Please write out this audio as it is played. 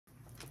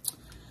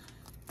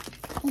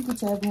Thank you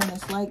to everyone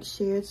that's liked,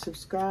 shared,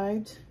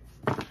 subscribed.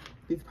 If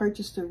you've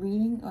purchased a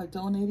reading or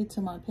donated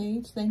to my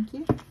page, thank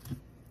you.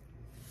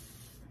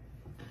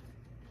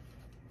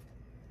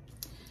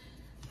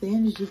 The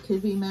energy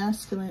could be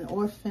masculine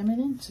or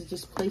feminine, so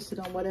just place it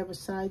on whatever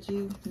side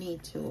you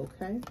need to,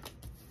 okay?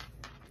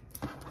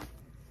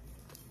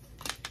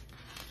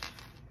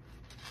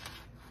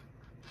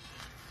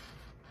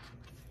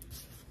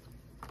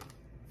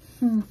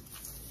 All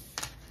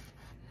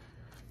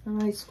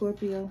right,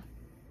 Scorpio.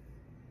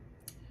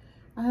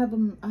 I have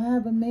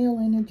a male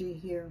energy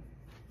here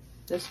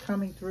that's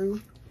coming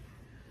through.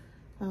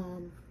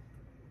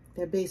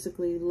 That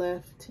basically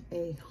left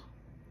a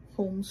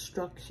home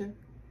structure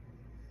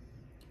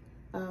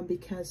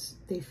because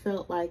they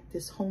felt like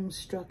this home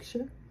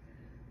structure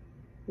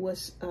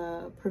was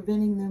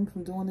preventing them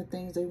from doing the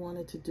things they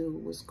wanted to do,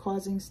 was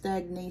causing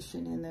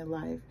stagnation in their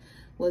life,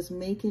 was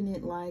making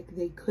it like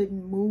they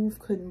couldn't move,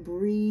 couldn't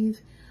breathe.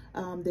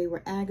 They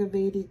were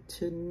aggravated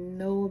to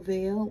no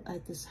avail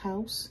at this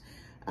house.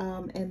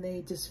 And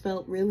they just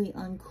felt really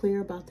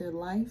unclear about their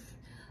life.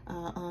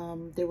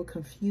 They were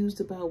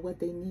confused about what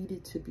they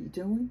needed to be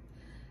doing.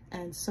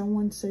 And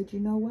someone said, you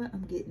know what?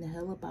 I'm getting the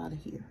hell up out of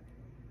here.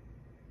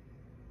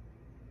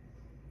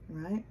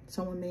 Right?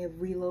 Someone may have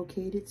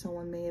relocated.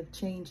 Someone may have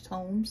changed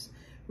homes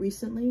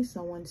recently.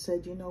 Someone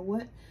said, you know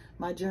what?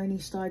 My journey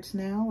starts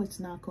now. It's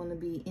not going to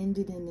be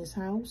ended in this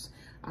house.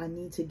 I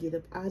need to get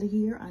up out of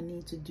here. I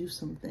need to do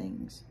some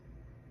things.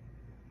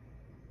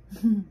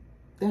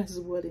 That's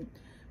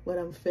what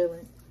I'm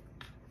feeling.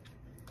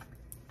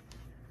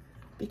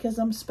 Because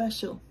I'm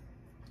special.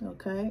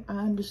 Okay? I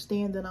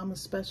understand that I'm a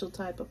special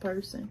type of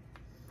person.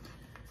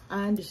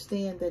 I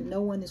understand that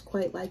no one is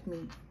quite like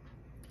me.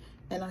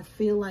 And I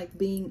feel like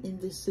being in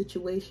this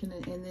situation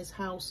and in this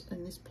house,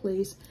 in this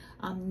place,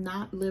 I'm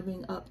not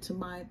living up to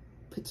my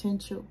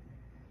potential,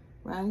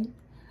 right?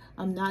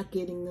 I'm not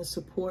getting the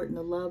support and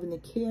the love and the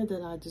care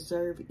that I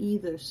deserve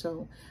either.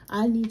 So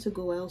I need to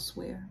go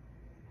elsewhere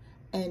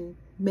and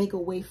make a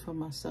way for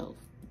myself.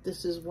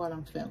 This is what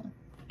I'm feeling.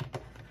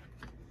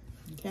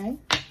 Okay?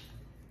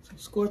 So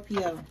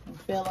Scorpio, I'm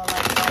feeling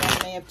like someone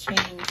may have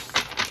changed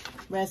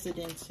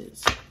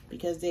residences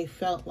because they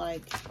felt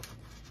like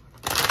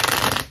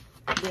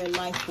their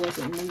life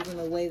wasn't moving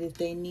the way that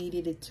they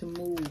needed it to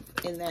move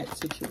in that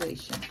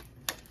situation.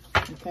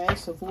 Okay,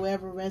 so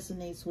whoever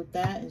resonates with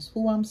that is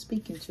who I'm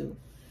speaking to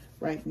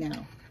right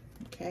now.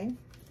 Okay,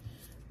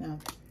 now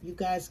you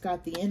guys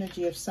got the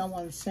energy of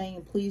someone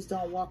saying, please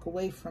don't walk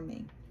away from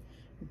me.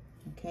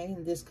 Okay,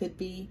 and this could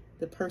be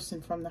the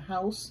person from the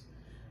house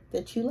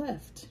that you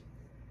left.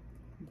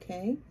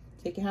 Okay,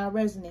 take it how it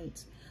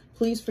resonates.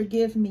 Please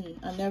forgive me.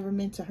 I never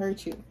meant to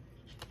hurt you.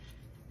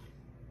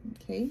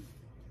 Okay.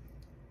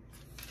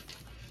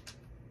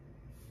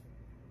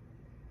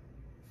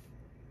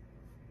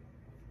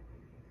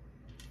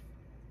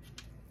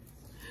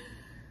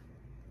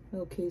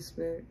 Okay,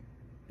 Spirit.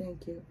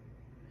 Thank you.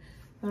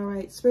 All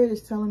right. Spirit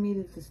is telling me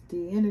that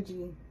the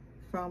energy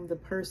from the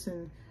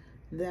person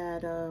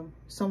that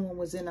someone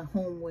was in a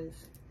home with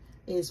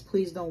is,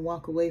 please don't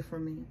walk away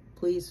from me.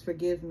 Please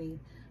forgive me.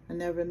 I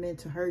never meant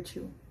to hurt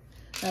you.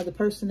 Now, the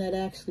person that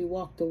actually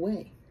walked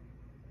away,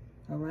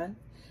 all right,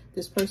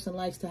 this person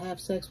likes to have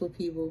sex with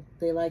people.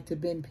 They like to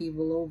bend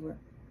people over.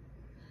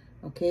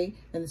 Okay,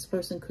 and this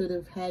person could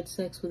have had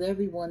sex with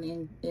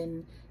everyone,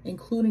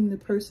 including the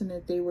person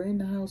that they were in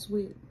the house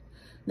with.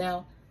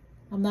 Now,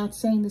 I'm not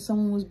saying that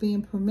someone was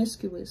being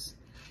promiscuous,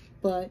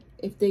 but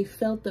if they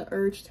felt the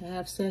urge to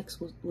have sex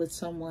with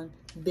someone,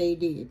 they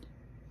did,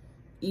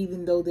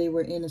 even though they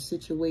were in a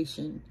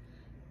situation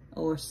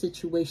or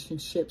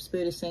situationship.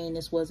 Spirit is saying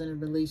this wasn't a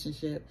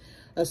relationship,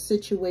 a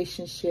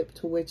situationship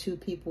to where two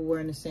people were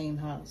in the same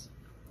house.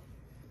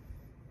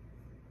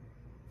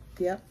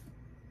 Yep.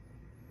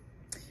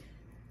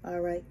 All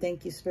right.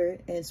 Thank you,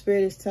 Spirit. And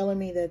Spirit is telling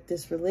me that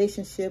this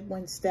relationship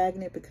went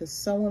stagnant because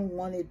someone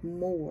wanted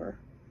more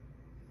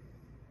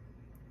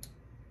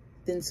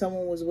than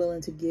someone was willing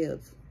to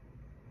give.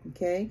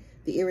 Okay.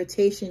 The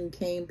irritation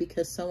came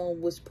because someone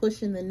was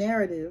pushing the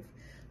narrative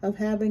of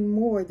having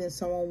more than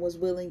someone was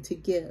willing to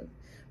give.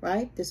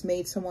 Right. This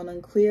made someone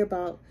unclear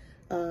about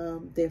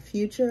their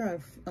future,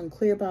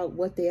 unclear about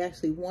what they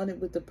actually wanted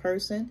with the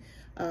person.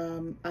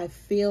 I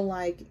feel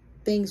like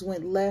things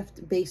went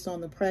left based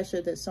on the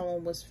pressure that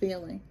someone was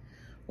feeling.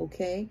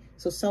 Okay.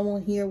 So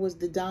someone here was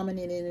the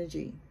dominant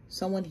energy.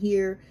 Someone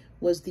here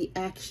was the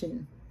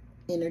action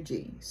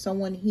energy.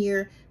 Someone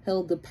here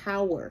held the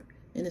power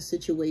in a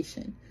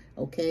situation.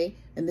 Okay.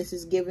 And this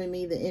is giving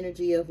me the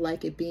energy of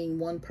like it being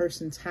one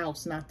person's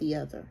house, not the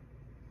other.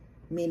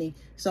 Meaning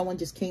someone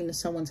just came to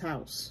someone's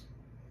house.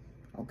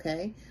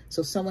 Okay.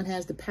 So someone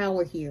has the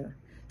power here.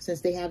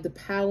 Since they have the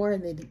power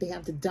and they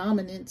have the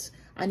dominance,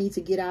 I need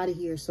to get out of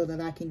here so that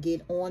I can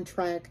get on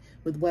track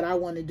with what I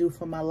want to do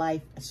for my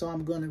life. So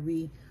I'm going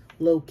to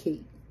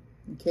relocate.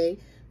 Okay.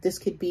 This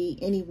could be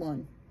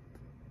anyone.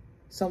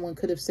 Someone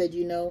could have said,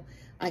 you know,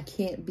 I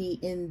can't be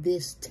in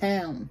this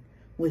town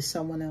with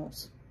someone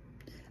else.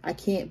 I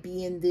can't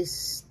be in this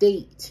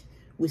state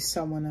with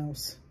someone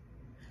else.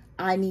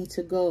 I need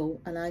to go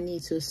and I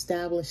need to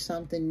establish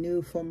something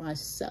new for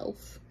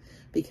myself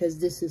because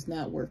this is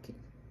not working.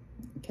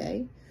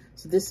 Okay?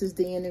 So this is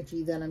the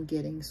energy that I'm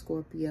getting,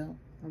 Scorpio.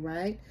 All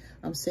right?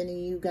 I'm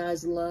sending you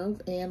guys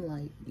love and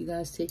light. You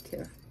guys take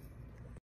care.